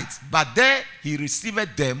tithes, but there he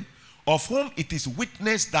receiveth them, of whom it is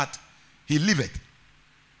witness that he liveth.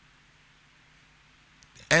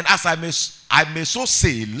 And as I may so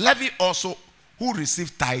say, Levi also, who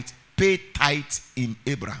received tithe, paid tithe in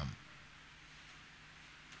Abraham.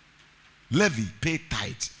 Levi paid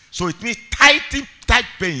tithe. So it means tithe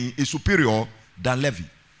paying is superior than Levi.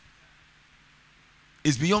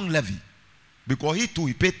 It's beyond Levi. Because he too,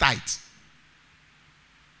 he paid tithe.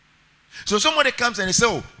 So somebody comes and they say,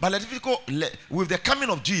 oh, but with the coming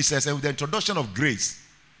of Jesus and with the introduction of grace,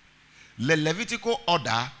 the Levitical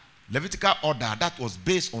order that was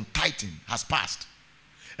based on tithing has passed.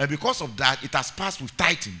 And because of that, it has passed with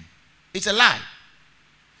tithing. It's a lie.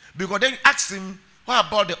 Because then you ask him, what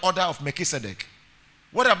about the order of Melchizedek?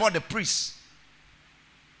 What about the priest?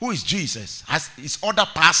 Who is Jesus? Has his order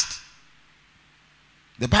passed?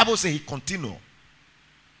 The Bible says he continued.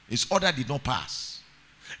 His order did not pass.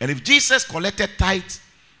 And if Jesus collected tithe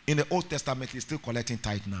in the Old Testament, he's still collecting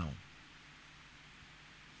tithe now.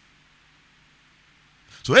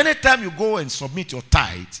 So anytime you go and submit your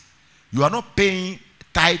tithe, you are not paying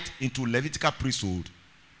tithe into Levitical priesthood,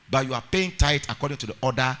 but you are paying tithe according to the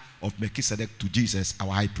order of Melchizedek to Jesus,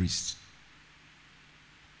 our high priest.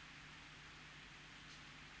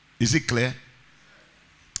 Is it clear?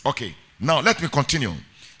 Okay. Now let me continue.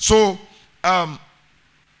 So,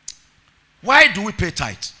 why do we pay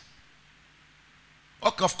tithe?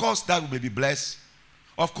 Okay, of course, that we may be blessed.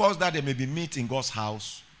 Of course, that there may be meat in God's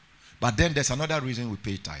house. But then there's another reason we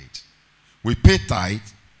pay tithe. We pay tithe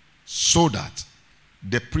so that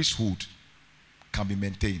the priesthood can be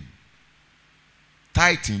maintained.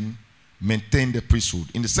 Tithing maintain the priesthood.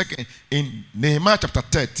 In Nehemiah chapter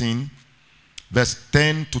 13, verse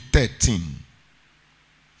 10 to 13.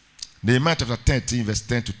 Nehemiah chapter 13, verse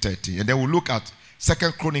 10 to 13. And then we'll look at 2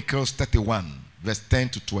 Chronicles 31, verse 10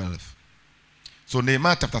 to 12. So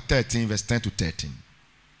Nehemiah chapter 13, verse 10 to 13.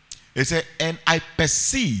 It says, and I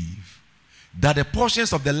perceive that the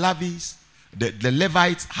portions of the Levites, the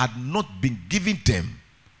Levites had not been given them.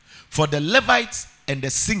 For the Levites and the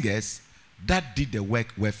singers that did the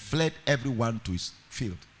work were fled everyone to his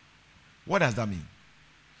field. What does that mean?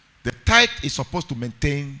 The tithe is supposed to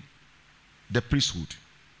maintain the priesthood,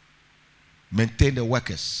 maintain the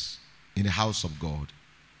workers in the house of God,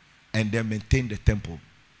 and then maintain the temple.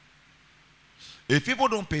 If people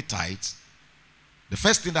don't pay tithe, the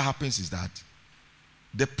first thing that happens is that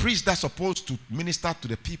the priests that's supposed to minister to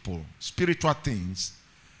the people, spiritual things,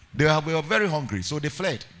 they were very hungry, so they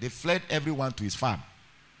fled. They fled everyone to his farm.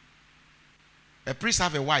 A priest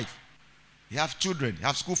have a wife, he have children, he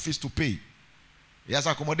have school fees to pay, he has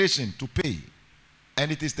accommodation to pay,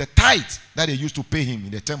 and it is the tithe that they used to pay him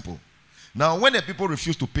in the temple. Now, when the people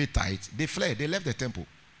refused to pay tithe, they fled. They left the temple.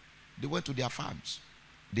 They went to their farms.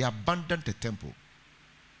 They abandoned the temple.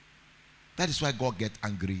 That is why God gets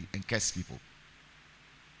angry and curses people.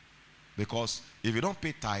 Because if you don't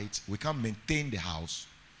pay tithe, we can't maintain the house.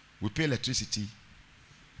 We pay electricity.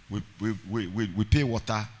 We pay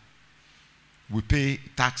water. We pay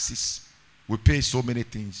taxes. We pay so many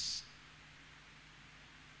things.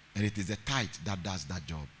 And it is the tithe that does that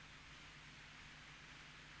job.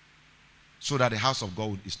 So that the house of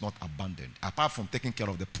God is not abandoned. Apart from taking care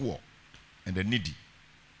of the poor and the needy,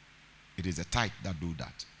 it is the tithe that do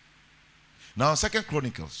that. Now, 2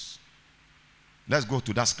 Chronicles. Let's go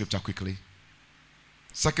to that scripture quickly.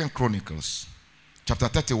 2 Chronicles, chapter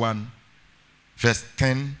 31, verse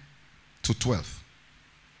 10 to 12.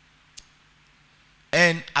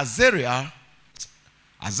 And Azariah,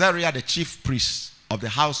 the chief priest of the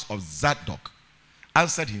house of Zadok,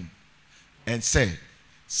 answered him and said,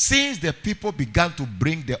 since the people began to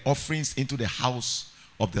bring the offerings into the house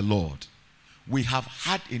of the Lord, we have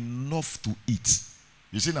had enough to eat.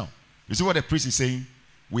 You see now? You see what the priest is saying?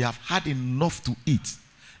 We have had enough to eat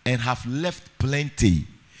and have left plenty.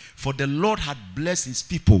 For the Lord had blessed his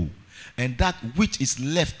people, and that which is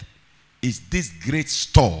left is this great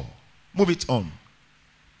store. Move it on.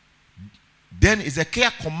 Then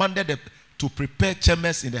Ezekiel commanded to prepare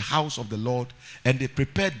chambers in the house of the Lord, and they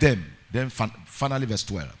prepared them. Then finally verse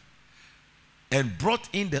 12. And brought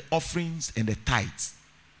in the offerings and the tithes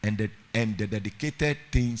and the dedicated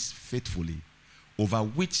things faithfully, over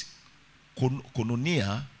which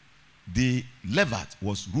Kononiah the Levite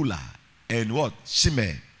was ruler, and what?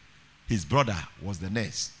 Shimei, his brother, was the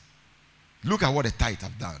next. Look at what the tithe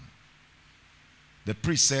have done. The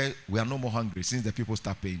priest said, we are no more hungry since the people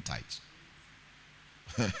start paying tithes.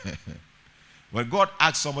 When God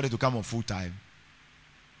asked somebody to come on full time,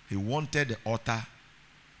 he wanted the altar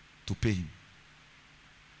to pay him.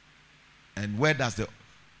 And where does the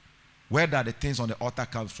things on the altar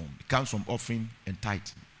come from? It comes from offering and tithe.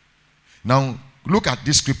 Now, look at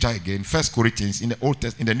this scripture again, 1 Corinthians in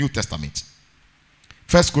the New Testament.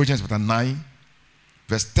 1 Corinthians chapter 9,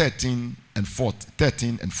 verse 13 and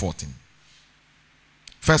 14.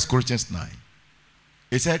 1 Corinthians 9.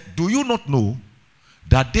 It said, do you not know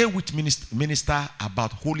that they which minister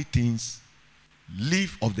about holy things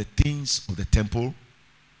live of the things of the temple?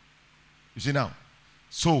 You see now.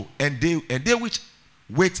 So, and they which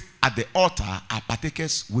wait at the altar are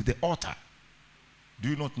partakers with the altar. Do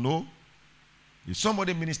you not know? If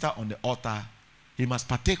somebody minister on the altar, he must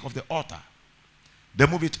partake of the altar. Then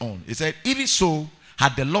move it on. It said, even so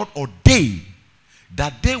had the Lord ordained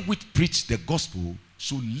that they which preach the gospel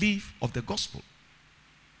should live of the gospel.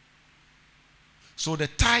 So the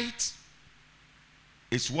tithe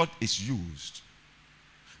is what is used.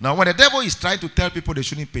 Now, when the devil is trying to tell people they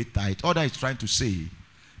shouldn't pay tithe, all that he's trying to say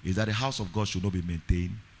is that the house of God should not be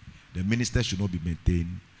maintained, the minister should not be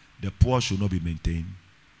maintained, the poor should not be maintained.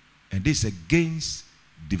 And this is against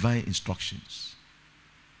divine instructions.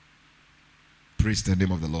 Praise the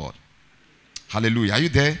name of the Lord. Hallelujah. Are you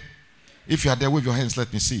there? If you are there, wave your hands,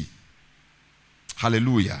 let me see.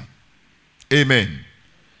 Hallelujah. Amen.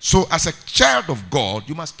 So as a child of God,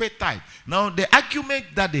 you must pay tithe. Now, the argument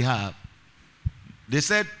that they have, they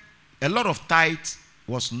said a lot of tithe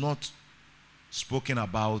was not spoken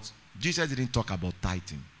about, Jesus didn't talk about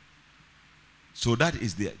tithing. So that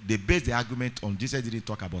is they base the argument on Jesus didn't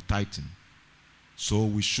talk about tithing. So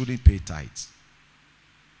we shouldn't pay tithes.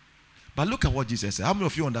 But look at what Jesus said. How many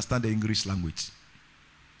of you understand the English language?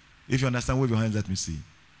 If you understand, wave your hands, let me see.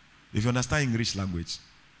 If you understand English language,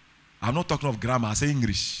 I'm not talking of grammar, I say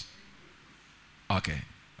English. Okay.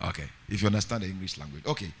 If you understand the English language.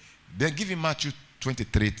 Okay. Then give him Matthew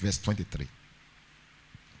 23, verse 23.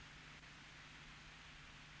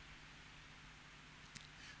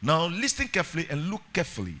 Now listen carefully and look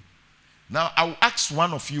carefully. Now I will ask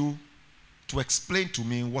one of you to explain to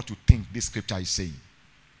me what you think this scripture is saying.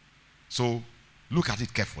 So look at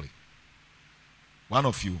it carefully. One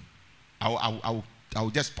of you. I will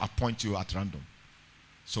just appoint you at random.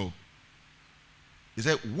 So he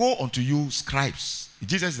said, woe unto you, scribes.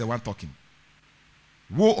 Jesus is the one talking.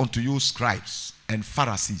 Woe unto you, scribes and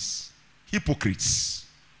Pharisees, hypocrites,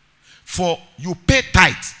 for you pay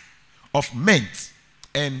tithe of mint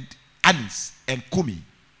and anise and cumin,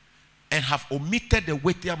 and have omitted the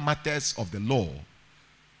weightier matters of the law,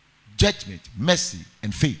 judgment, mercy,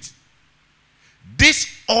 and faith. This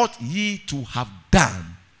ought ye to have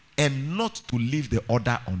done, and not to leave the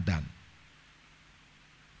order undone.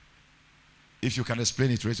 If you can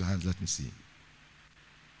explain it, raise your hands, let me see.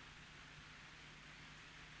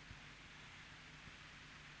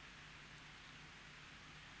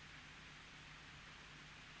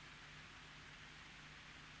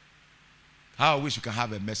 How I wish you can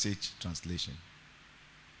have a message translation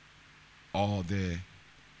or the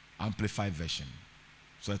amplified version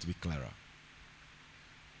so that to be clearer.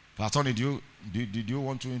 Pastor Tony, did you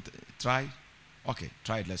want to try? Okay,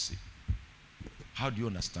 try it. Let's see. How do you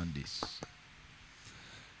understand this?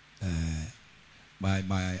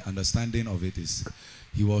 My understanding of it is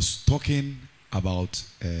he was talking about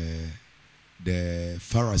the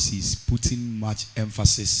Pharisees putting much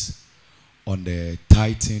emphasis on the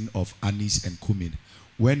tithing of anise and cumin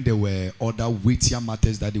when there were other weightier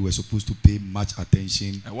matters that they were supposed to pay much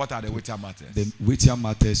attention. And what are the weightier matters? The weightier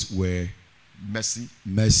matters were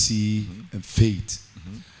mercy, and faith.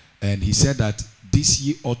 And he said that this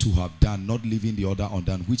ye ought to have done, not leaving the order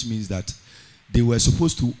undone, which means that they were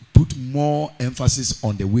supposed to put more emphasis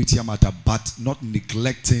on the weightier matter, but not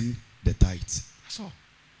neglecting the tithe. That's all.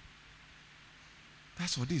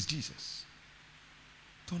 That's what is Jesus.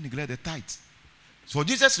 Don't neglect the tithe. So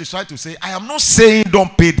Jesus is trying to say, I am not saying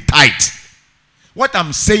don't pay tithe. What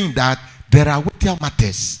I'm saying that there are weightier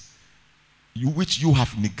matters which you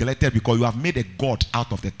have neglected because you have made a God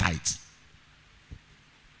out of the tithe.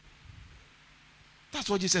 That's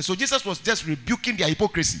what Jesus said. So Jesus was just rebuking their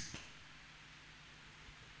hypocrisy.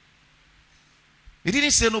 He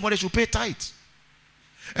didn't say nobody should pay tithe.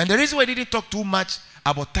 And the reason why he didn't talk too much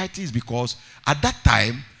about tithe is because at that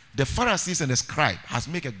time, the Pharisees and the scribe has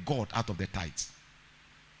made a God out of the tithe.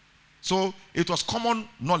 So it was common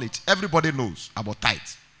knowledge. Everybody knows about tithe.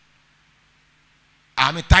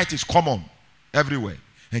 I mean, tithe is common everywhere.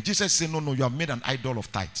 And Jesus said, no, you have made an idol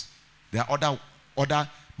of tithe. There are other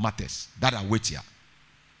matters that are weightier.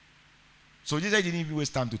 So Jesus didn't even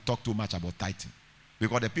waste time to talk too much about tithing.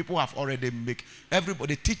 Because the people have already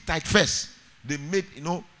everybody teach tithe first. They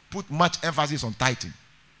put much emphasis on tithing.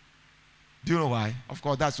 Do you know why? Of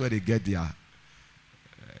course, that's where they get their,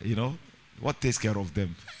 what takes care of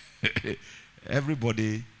them.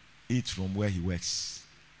 Everybody eats from where he works.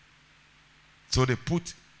 So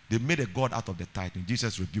they made a God out of the tithe, and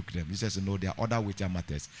Jesus rebuked them. He says, no, there are other weightier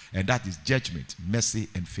matters, and that is judgment, mercy,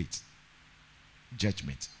 and faith.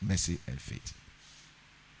 Judgment, mercy, and faith.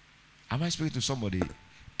 Am I speaking to somebody?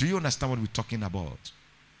 Do you understand what we're talking about?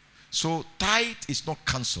 So tithe is not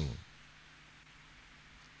cancelled.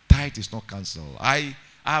 Tithe is not cancelled.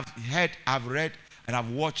 I've read, and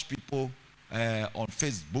I've watched people on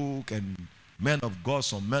Facebook and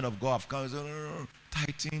some men of God have come and said, no,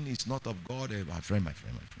 tithing is not of God. My friend.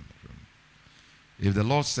 If the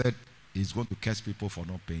Lord said he's going to curse people for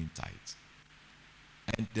not paying tithe.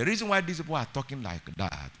 And the reason why these people are talking like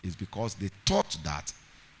that is because they thought that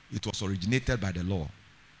it was originated by the law.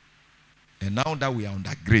 And now that we are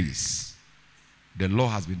under grace, the law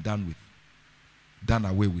has been done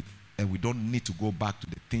away with, and we don't need to go back to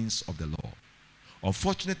the things of the law.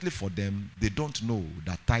 Unfortunately for them, they don't know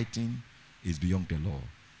that tithing is beyond the law.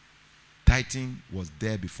 Tithing was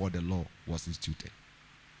there before the law was instituted.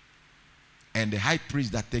 And the high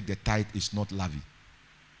priest that take the tithe is not Levi,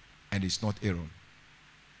 and it's not Aaron,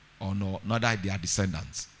 or neither their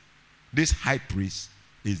descendants. This high priest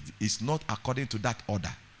is not according to that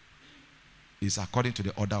order. It's according to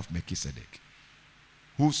the order of Melchizedek,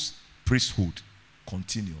 whose priesthood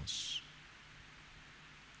continues.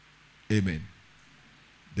 Amen.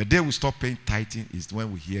 The day we stop paying tithing is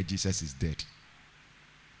when we hear Jesus is dead.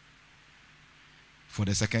 For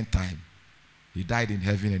the second time. He died in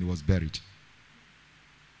heaven and he was buried.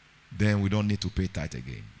 Then we don't need to pay tithe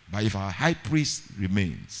again. But if our high priest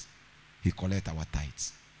remains, he collects our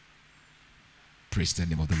tithes. Praise the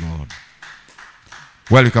name of the Lord.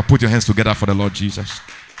 Well, you can put your hands together for the Lord Jesus.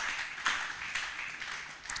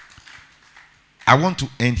 I want to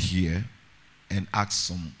end here and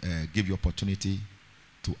give you opportunity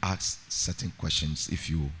to ask certain questions if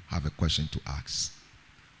you have a question to ask.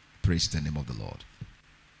 Praise the name of the Lord.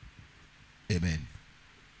 Amen.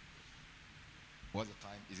 What's the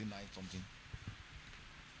time? Is it 9 something?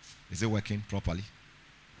 Is it working properly?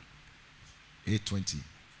 8:20.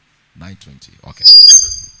 9:20. Okay.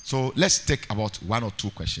 So let's take about 1 or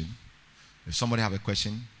 2 questions. If somebody have a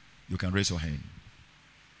question, you can raise your hand.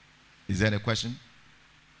 Is there a question?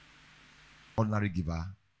 Ordinary giver,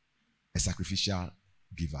 a sacrificial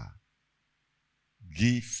giver.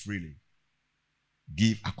 Give freely.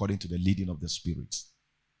 Give according to the leading of the Spirit.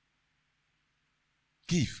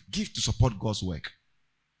 Give to support God's work.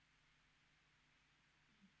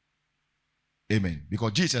 Amen.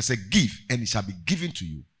 Because Jesus said, give and it shall be given to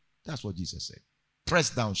you. That's what Jesus said.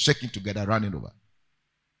 Pressed down, shaking together, running over.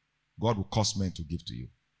 God will cause men to give to you.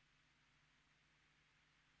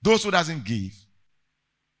 Those who doesn't give,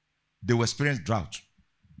 they will experience drought.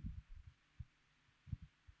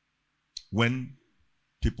 When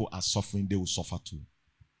people are suffering, they will suffer too.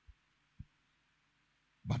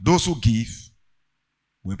 But those who give,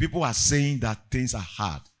 when people are saying that things are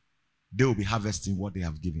hard, they will be harvesting what they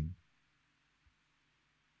have given.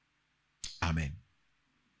 Amen.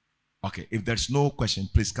 Okay, if there's no question,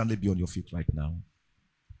 please kindly be on your feet right now.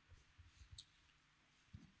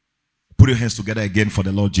 Put your hands together again for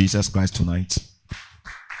the Lord Jesus Christ tonight.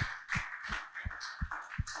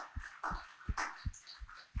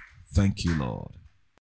 Thank you, Lord.